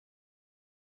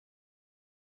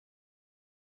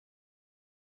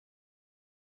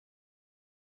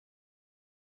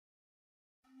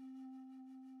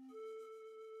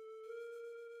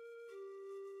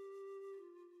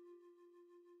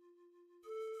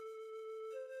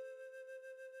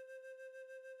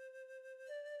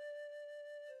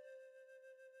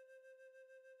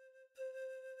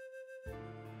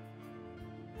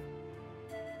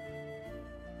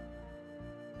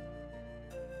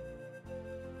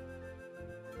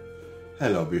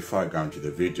Hello, before I go into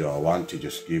the video, I want to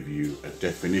just give you a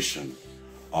definition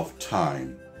of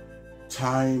time.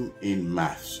 Time in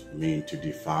maths means to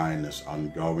define as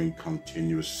ongoing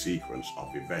continuous sequence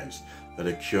of events that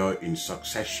occur in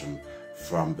succession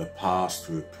from the past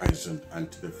through the present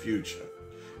and to the future.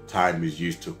 Time is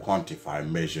used to quantify,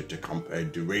 measure, to compare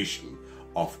duration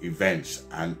of events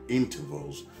and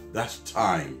intervals. That's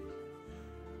time.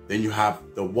 Then you have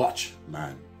the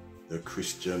watchman, the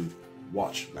Christian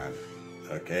watchman.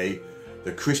 Okay,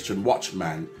 the Christian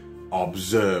watchman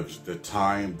observes the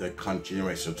time, the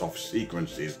continuations of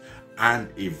sequences and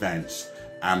events,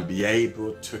 and be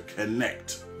able to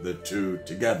connect the two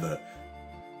together.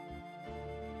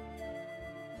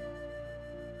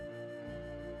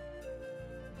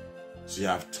 So you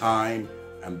have time,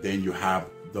 and then you have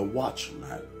the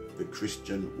watchman, the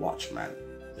Christian watchman.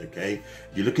 Okay,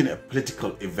 you're looking at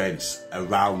political events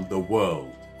around the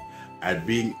world and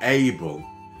being able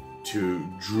to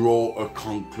draw a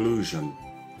conclusion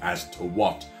as to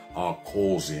what are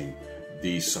causing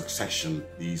these succession,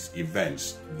 these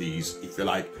events, these, if you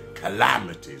like,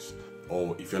 calamities,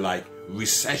 or if you like,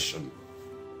 recession.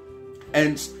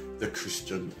 Hence the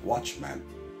Christian watchman.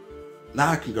 Now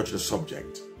I can go to the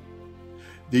subject.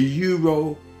 The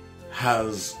euro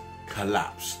has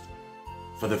collapsed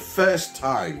for the first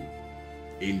time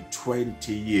in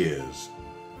 20 years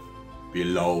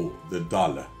below the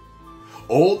dollar.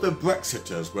 All the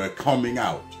Brexiters were coming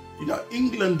out. You know,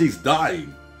 England is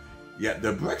dying, yet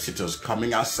the Brexiters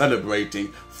coming out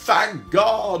celebrating, thank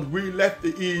God we left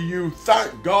the EU,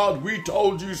 thank God we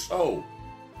told you so.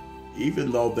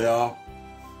 Even though there are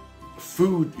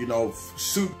food,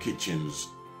 soup kitchens,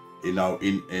 in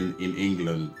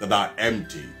England that are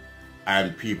empty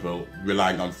and people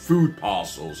relying on food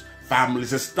parcels,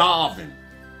 families are starving.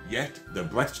 Yet the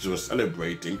Brexiters are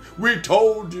celebrating, we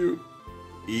told you,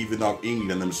 even though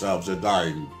England themselves are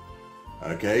dying.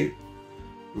 Okay?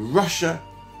 Russia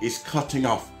is cutting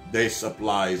off their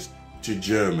supplies to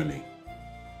Germany.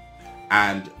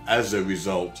 And as a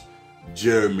result,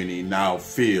 Germany now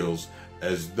feels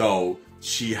as though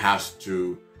she has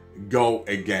to go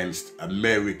against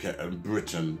America and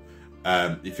Britain,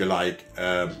 if you like,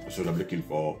 that's what I'm looking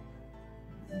for.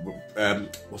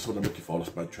 What's what I'm looking for?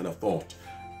 That's my train of thought.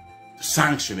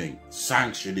 Sanctioning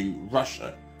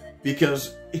Russia.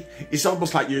 Because it's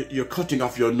almost like you're cutting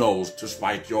off your nose to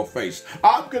spite your face.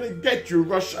 I'm going to get you,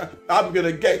 Russia. I'm going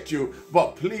to get you.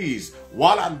 But please,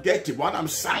 while I'm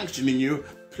sanctioning you,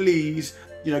 please,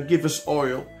 give us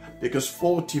oil. Because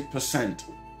 40%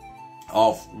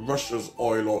 of Russia's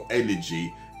oil or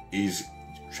energy is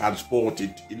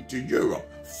transported into Europe.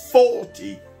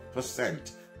 40%.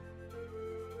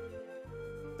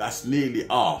 That's nearly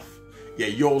half. Yeah,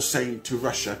 you're saying to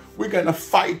Russia, we're going to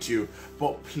fight you,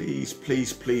 but please,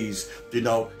 please, please,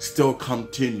 still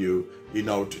continue,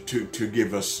 to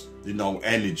give us,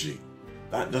 energy.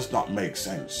 That does not make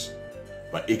sense.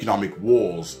 But economic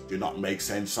wars do not make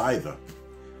sense either.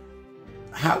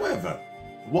 However,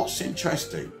 what's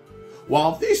interesting,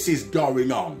 while this is going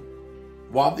on,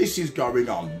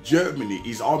 Germany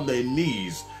is on their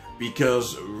knees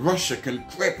because Russia can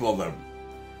cripple them.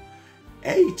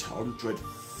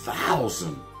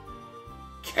 800,000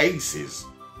 cases.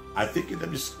 I think, let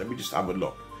me just have a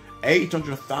look.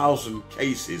 800,000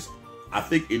 cases, I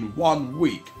think, in 1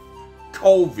 week.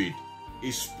 COVID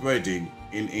is spreading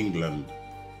in England.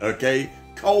 Okay?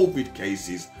 COVID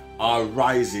cases are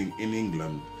rising in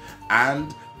England.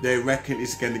 And they reckon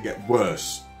it's going to get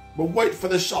worse. But wait for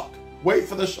the shock. Wait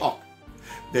for the shock.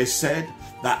 They said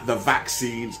that the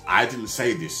vaccines, I didn't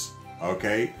say this,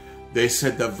 okay? They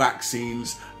said the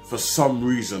vaccines, for some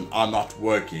reason, are not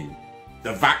working.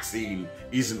 The vaccine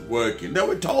isn't working. They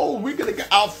were told we're going to get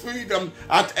our freedom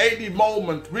at any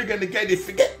moment. We're going to get it.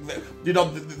 Forget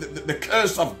the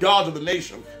curse of God of the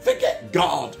nation. Forget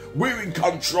God. We're in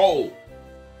control.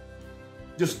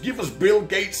 Just give us Bill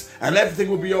Gates and everything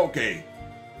will be okay.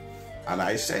 And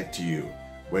I said to you,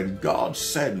 when God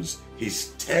sends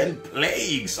his 10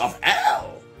 plagues of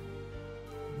hell,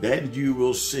 then you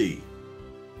will see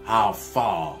how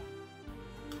far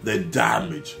the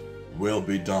damage will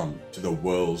be done to the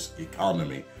world's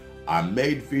economy. I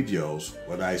made videos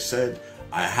when I said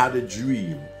I had a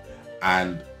dream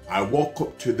and I woke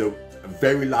up to the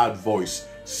very loud voice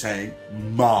saying,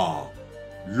 Ma.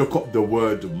 Look up the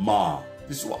word Ma.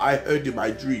 This is what I heard in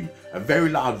my dream. A very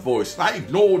loud voice. And I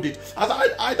ignored it. I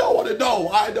said, I don't want to know.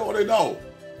 I don't want to know.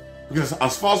 Because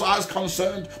as far as I was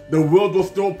concerned, the world was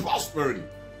still prospering.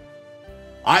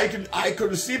 I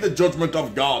could see the judgment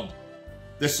of God.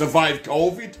 They survived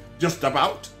COVID, just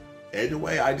about.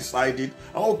 Anyway, I decided,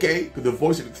 okay, because the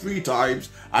voice said it 3 times.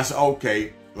 I said,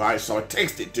 okay, right? So I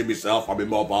texted to myself on my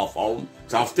mobile phone,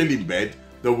 so I was still in bed,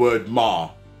 the word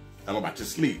ma, and I'm back to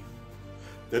sleep.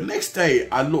 The next day,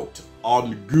 I looked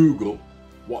on Google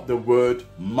what the word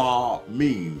ma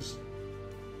means.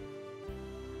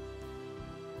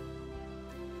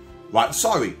 Right,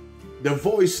 sorry. The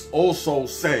voice also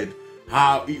said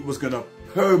how it was going to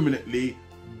permanently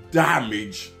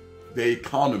damage the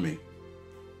economy.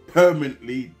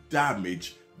 Permanently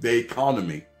damage the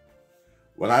economy.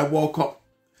 When I woke up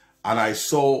and I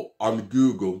saw on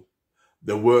Google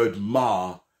the word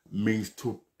ma means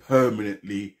to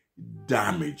permanently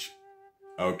damage.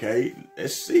 Okay,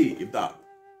 let's see if that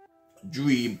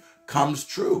dream comes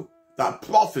true. That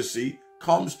prophecy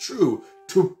comes true.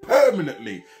 To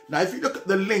permanently. Now, if you look at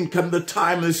the link and the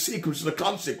time and the sequence and the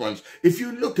consequence, if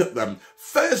you look at them,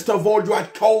 first of all, you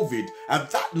had COVID, and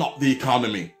that knocked the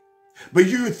economy. But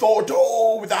you thought,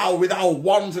 oh, with our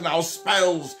wands and our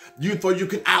spells, you thought you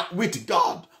could outwit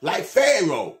God, like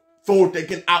Pharaoh thought they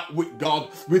can outwit God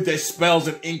with their spells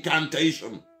and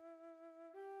incantation.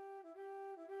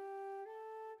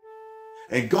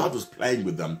 And God was playing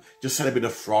with them. Just had a bit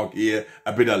of frog here,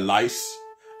 a bit of lice.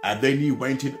 And then he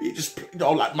went in, he just,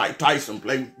 like Mike Tyson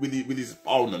playing with his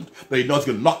opponent. But he knows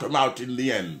he's going to knock him out in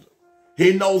the end.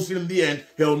 He knows in the end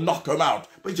he'll knock him out.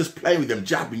 But he's just playing with them,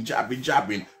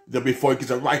 jabbing before he gets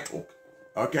a right hook.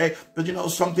 Okay? But you know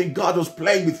something? God was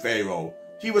playing with Pharaoh.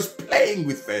 He was playing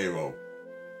with Pharaoh.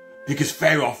 Because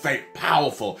Pharaoh felt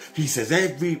powerful. He says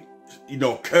every,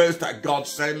 curse that God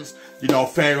sends,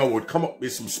 Pharaoh would come up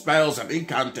with some spells and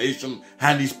incantation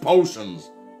and his potions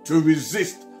to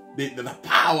resist the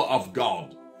power of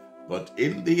God. But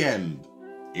in the end,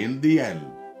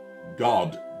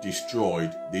 God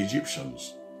destroyed the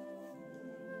Egyptians.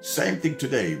 Same thing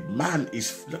today. Man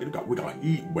is, we got a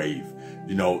heat wave.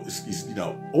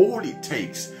 All it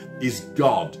takes is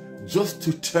God just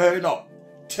to turn up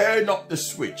the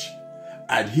switch,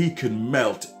 and he can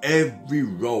melt every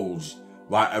rose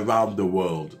right around the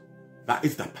world. That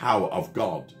is the power of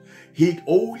God.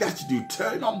 All he has to do,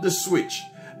 turn on the switch,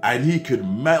 and he could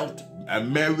melt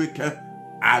America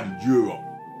and Europe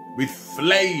with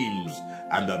flames.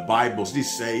 And the Bible did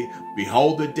say,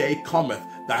 behold, the day cometh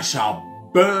that shall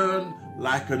burn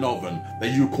like an oven,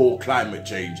 that you call climate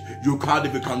change. You can't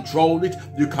even control it.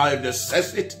 You can't even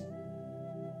assess it.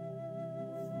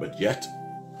 But yet,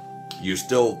 you're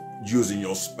still using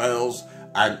your spells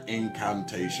and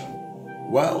incantation.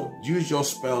 Well, use your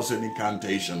spells and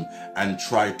incantation and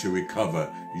try to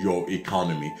recover your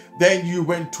economy. Then you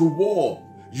went to war.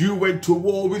 You went to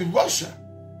war with Russia,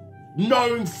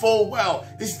 knowing full well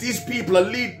these people are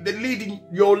leading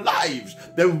your lives.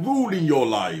 They're ruling your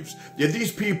lives. Yeah,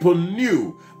 these people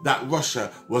knew that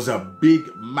Russia was a big,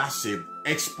 massive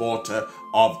exporter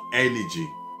of energy.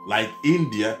 Like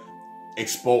India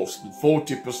exports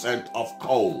 40% of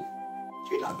coal.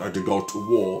 You're not going to go to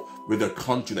war with a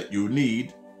country that you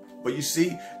need. But you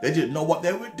see, they didn't know what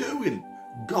they were doing.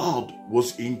 God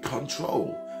was in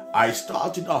control. I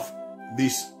started off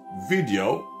this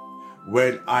video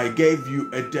when I gave you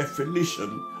a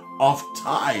definition of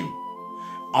time.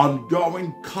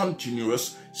 Ongoing,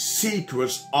 continuous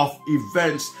sequence of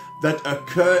events that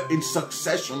occur in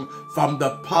succession from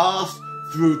the past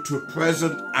through to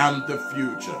present and the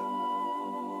future.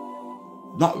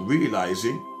 Not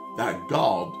realizing that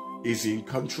God is in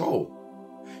control.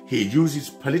 He uses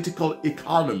political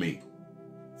economy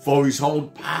for his own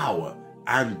power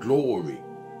and glory.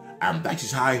 And that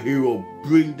is how he will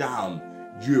bring down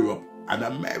Europe and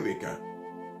America.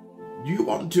 You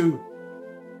want to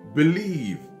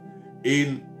believe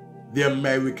in the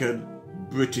American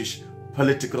British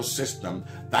political system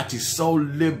that is so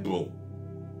liberal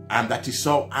and that is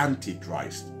so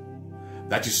anti-Christ,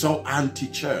 that is so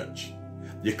anti-church.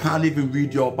 You can't even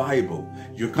read your Bible.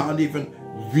 You can't even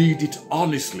read it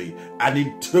honestly and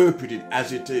interpret it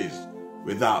as it is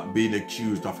without being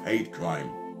accused of hate crime.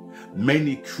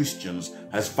 Many Christians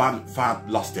has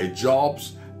lost their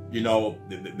jobs.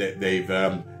 They've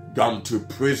gone to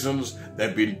prisons.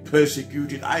 They've been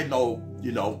persecuted. I know,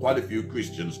 quite a few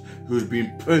Christians who've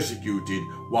been persecuted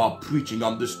while preaching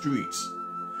on the streets.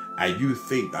 And you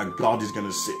think that God is going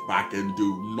to sit back and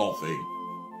do nothing.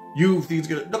 You think he's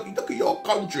going to look at your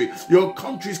country. Your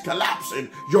country's collapsing.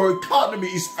 Your economy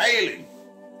is failing.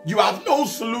 You have no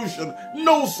solution,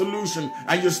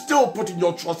 and you're still putting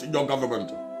your trust in your government.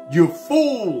 You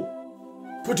fool!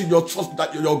 Putting your trust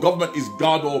that your government is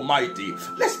God Almighty.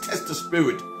 Let's test the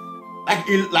spirit.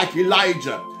 Like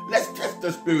Elijah. Let's test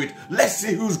the spirit. Let's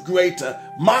see who's greater,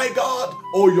 my God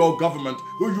or your government,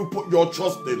 who you put your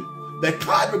trust in. They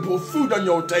can't even put food on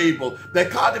your table. They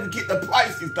can't even keep the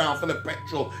prices down for the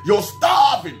petrol. You're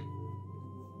starving.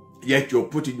 yet you're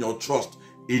putting your trust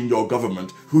in your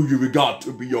government, who you regard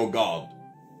to be your God.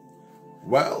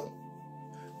 Well,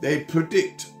 they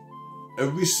predict a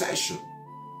recession.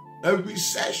 A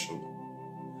recession.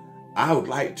 I would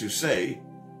like to say,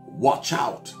 watch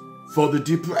out for the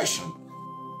depression.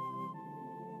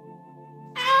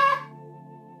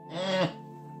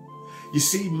 You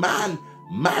see, man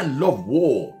love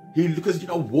war. Because,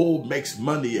 war makes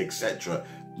money, etc.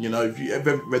 If you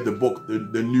ever read the book,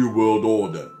 the New World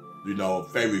Order,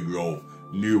 Fairy Grove,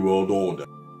 New World Order.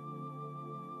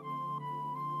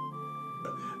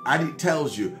 And it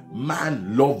tells you,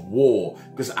 man love war,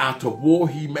 because out of war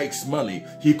he makes money.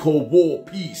 He called war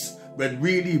peace, when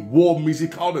really war means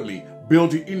economy,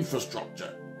 building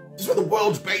infrastructure. This is what the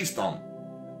world's based on.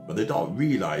 But they don't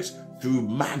realize, through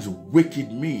man's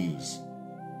wicked means,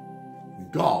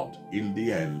 God, in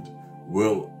the end,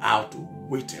 will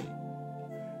outwit him.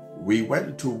 We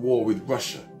went to war with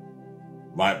Russia,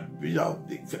 right?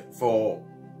 For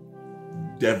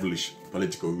devilish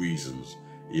political reasons,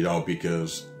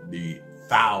 because the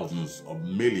thousands of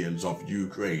millions of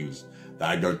Ukrainians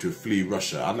that are going to flee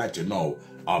Russia. I'd like to know,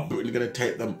 are Britain going to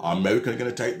take them? Are America going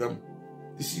to take them?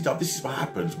 This is what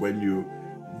happens when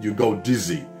you go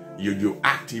dizzy, you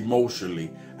act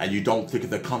emotionally, and you don't think of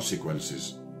the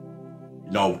consequences.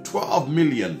 12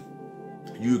 million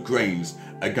Ukrainians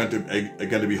are going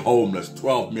to be homeless.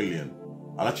 12 million.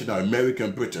 I'll let you know, America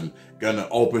and Britain going to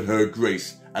open her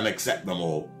grace and accept them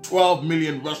all. 12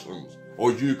 million Russians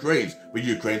or Ukrainians, but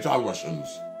Ukrainians are Russians.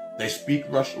 They speak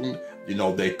Russian,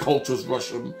 their culture's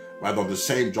Russian, rather the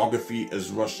same geography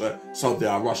as Russia, so they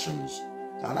are Russians.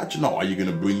 So I'll let you know, are you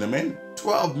going to bring them in?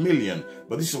 12 million.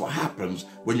 But this is what happens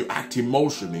when you act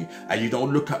emotionally and you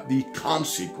don't look at the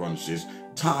consequences.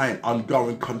 Time,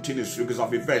 ongoing, continuous figures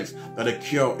of events that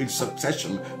occur in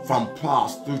succession from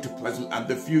past through to present and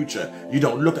the future. You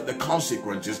don't look at the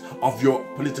consequences of your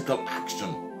political action.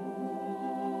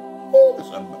 Oh, that's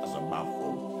a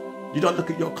mouthful. You don't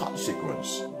look at your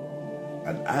consequence.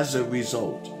 And as a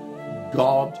result,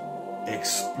 God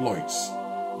exploits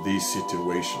these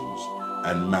situations,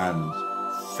 and man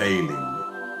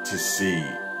failing to see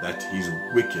that his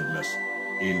wickedness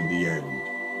in the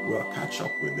end will catch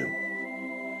up with him.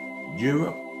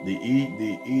 Europe,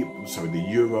 the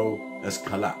euro has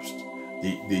collapsed.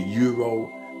 The euro,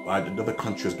 another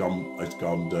country has gone. I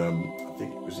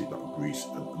think it was not Greece.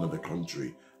 Another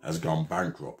country has gone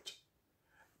bankrupt.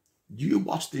 You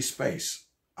watch this space.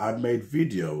 I've made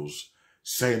videos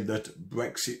saying that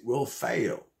Brexit will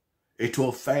fail. It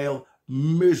will fail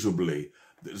miserably.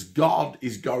 That God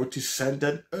is going to send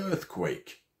an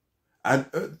earthquake. And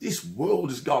this world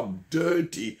has gone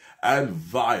dirty and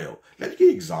vile. Let me give you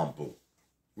an example,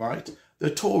 right?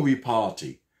 The Tory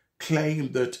party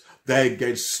claimed that they're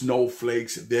against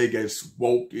snowflakes, they're against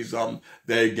wokeism,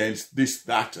 they're against this,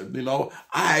 that, and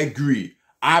I agree.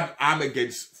 I'm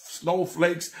against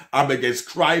snowflakes, I'm against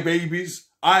crybabies.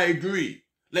 I agree.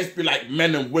 Let's be like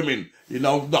men and women,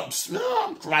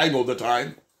 I'm crying all the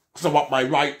time because I want my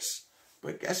rights.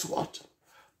 But guess what?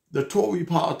 The Tory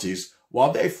parties,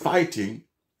 while they're fighting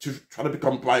to try to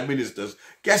become prime ministers,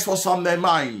 guess what's on their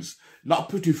minds? Not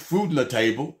putting food on the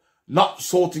table, not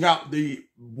sorting out the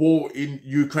war in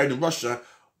Ukraine and Russia.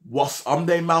 What's on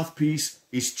their mouthpiece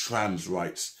is trans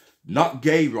rights. Not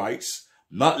gay rights,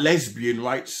 not lesbian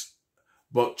rights,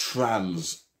 but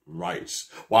trans rights.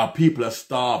 While people are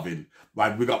starving,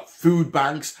 right? We got food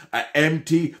banks are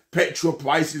empty, petrol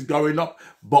prices going up,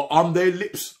 but on their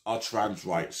lips are trans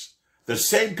rights. The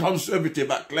same conservative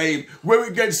that claim we're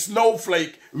against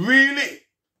snowflake. Really?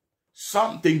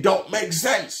 Something don't make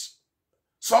sense.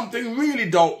 Something really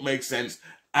don't make sense.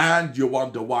 And you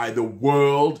wonder why the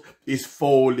world is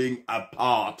falling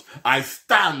apart. I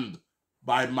stand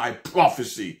by my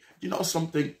prophecy. You know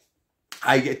something?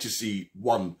 I yet to see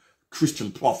one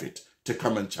Christian prophet to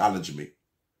come and challenge me.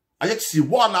 I yet to see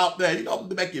one out there.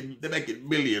 They're making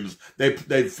millions.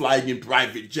 They're flying in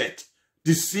private jet,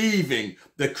 deceiving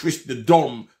the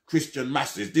dumb Christian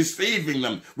masses, deceiving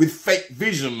them with fake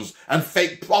visions and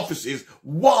fake prophecies.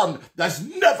 One that's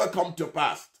never come to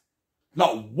pass.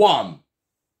 Not one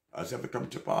has ever come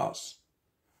to pass.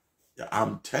 Yeah,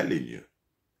 I'm telling you.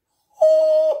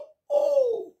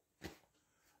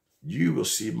 You will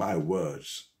see my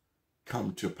words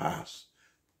come to pass.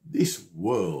 This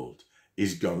world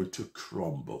is going to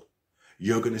crumble.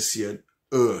 You're going to see an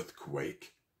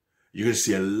earthquake. You're going to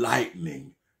see a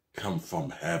lightning come from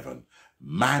heaven.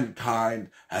 Mankind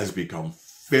has become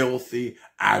filthy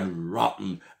and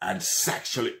rotten and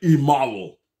sexually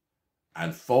immoral.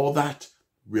 And for that,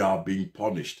 we are being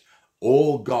punished.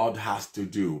 All God has to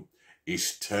do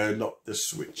is turn up the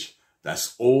switch.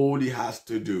 That's all he has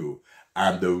to do.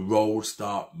 And the road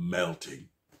start melting.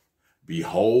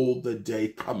 Behold, the day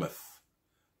cometh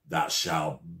that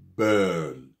shall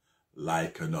burn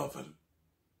like an oven.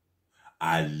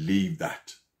 I leave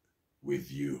that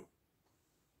with you.